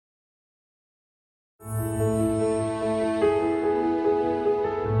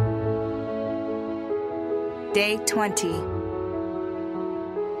Day 20.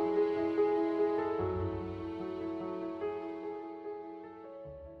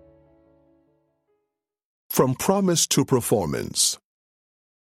 From Promise to Performance.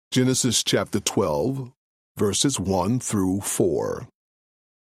 Genesis chapter 12, verses 1 through 4.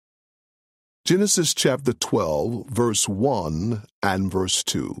 Genesis chapter 12, verse 1 and verse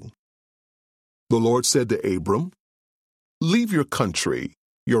 2. The Lord said to Abram, "Leave your country,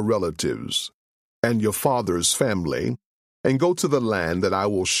 your relatives, and your father's family, and go to the land that I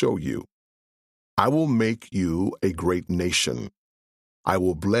will show you. I will make you a great nation. I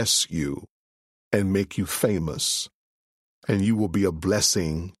will bless you and make you famous, and you will be a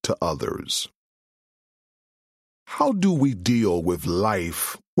blessing to others." How do we deal with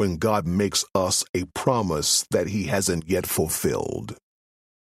life when God makes us a promise that He hasn't yet fulfilled?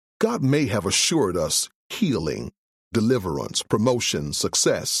 God may have assured us healing, deliverance, promotion,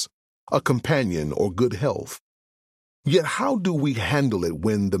 success, a companion, or good health. Yet how do we handle it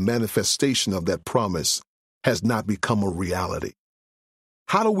when the manifestation of that promise has not become a reality?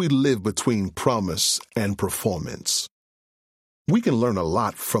 How do we live between promise and performance? We can learn a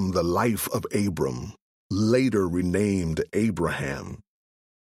lot from the life of Abram, later renamed Abraham.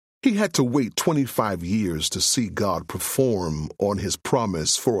 He had to wait 25 years to see God perform on His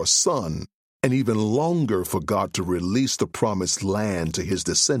promise for a son, and even longer for God to release the promised land to his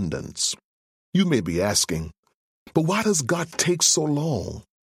descendants. You may be asking, but why does God take so long?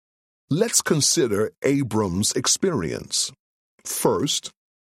 Let's consider Abram's experience. First,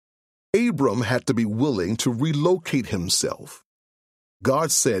 Abram had to be willing to relocate himself.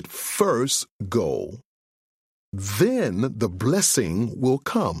 God said, "First go. Then the blessing will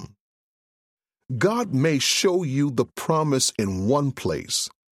come." God may show you the promise in one place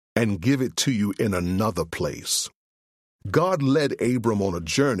and give it to you in another place. God led Abram on a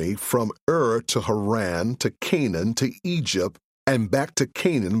journey from Ur to Haran to Canaan to Egypt and back to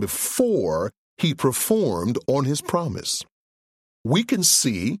Canaan before He performed on His promise. We can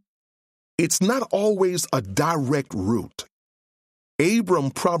see it's not always a direct route.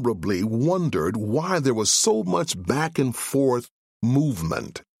 Abram probably wondered why there was so much back and forth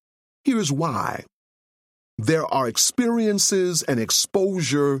movement. Here's why. There are experiences and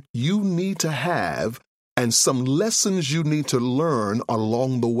exposure you need to have and some lessons you need to learn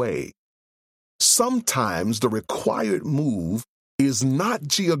along the way. Sometimes the required move is not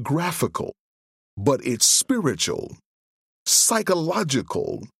geographical, but it's spiritual,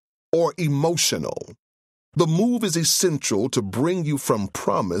 psychological, or emotional. The move is essential to bring you from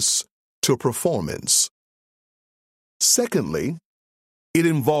promise to performance. Secondly, it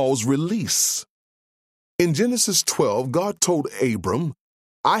involves release. In Genesis 12, God told Abram,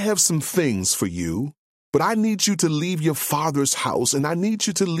 "I have some things for you, but I need you to leave your father's house and I need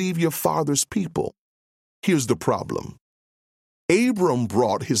you to leave your father's people." Here's the problem. Abram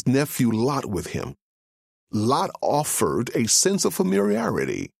brought his nephew Lot with him. Lot offered a sense of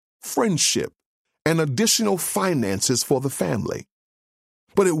familiarity, friendship, and additional finances for the family.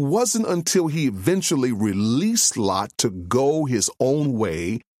 But it wasn't until he eventually released Lot to go his own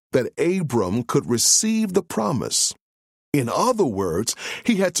way that Abram could receive the promise. In other words,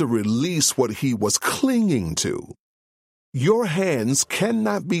 he had to release what he was clinging to. Your hands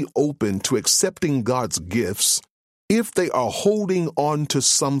cannot be open to accepting God's gifts if they are holding on to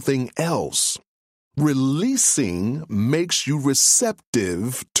something else. Releasing makes you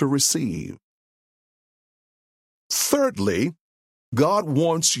receptive to receive. Thirdly, God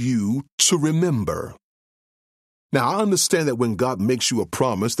wants you to remember. Now, I understand that when God makes you a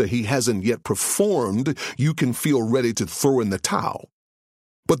promise that He hasn't yet performed, you can feel ready to throw in the towel.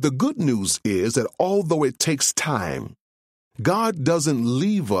 But the good news is that although it takes time, God doesn't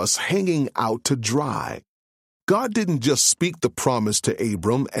leave us hanging out to dry. God didn't just speak the promise to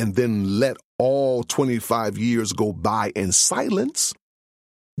Abram and then let all 25 years go by in silence.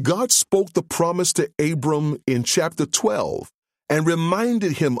 God spoke the promise to Abram in chapter 12 and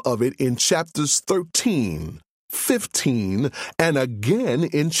reminded him of it in chapters 13, 15, and again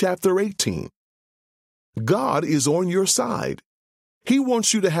in chapter 18. God is on your side. He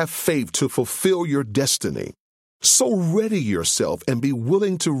wants you to have faith to fulfill your destiny. So ready yourself and be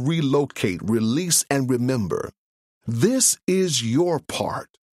willing to relocate, release, and remember. This is your part.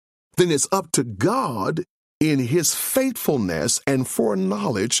 Then it's up to God in His faithfulness and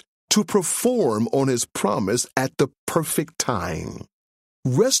foreknowledge to perform on His promise at the perfect time.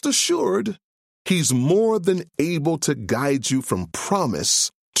 Rest assured, He's more than able to guide you from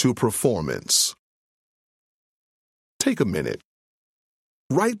promise to performance. Take a minute.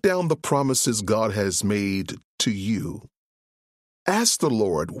 Write down the promises God has made to you. Ask the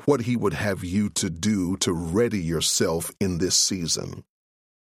Lord what He would have you to do to ready yourself in this season.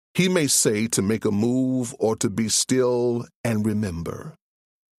 He may say to make a move or to be still and remember.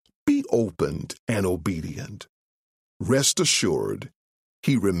 Be open and obedient. Rest assured,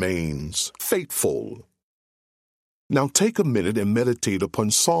 He remains faithful. Now take a minute and meditate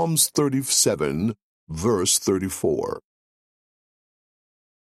upon Psalms 37, verse 34.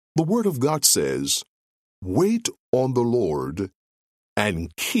 The Word of God says, "Wait on the Lord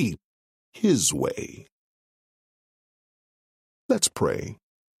and keep His way." Let's pray.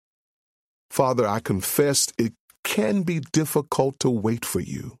 Father, I confess it can be difficult to wait for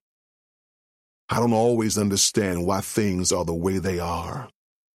you. I don't always understand why things are the way they are,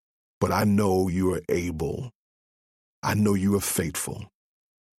 but I know you are able. I know you are faithful.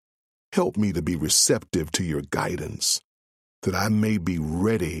 Help me to be receptive to your guidance, that I may be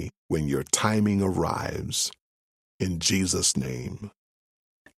ready when your timing arrives. In Jesus' name,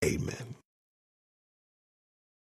 amen.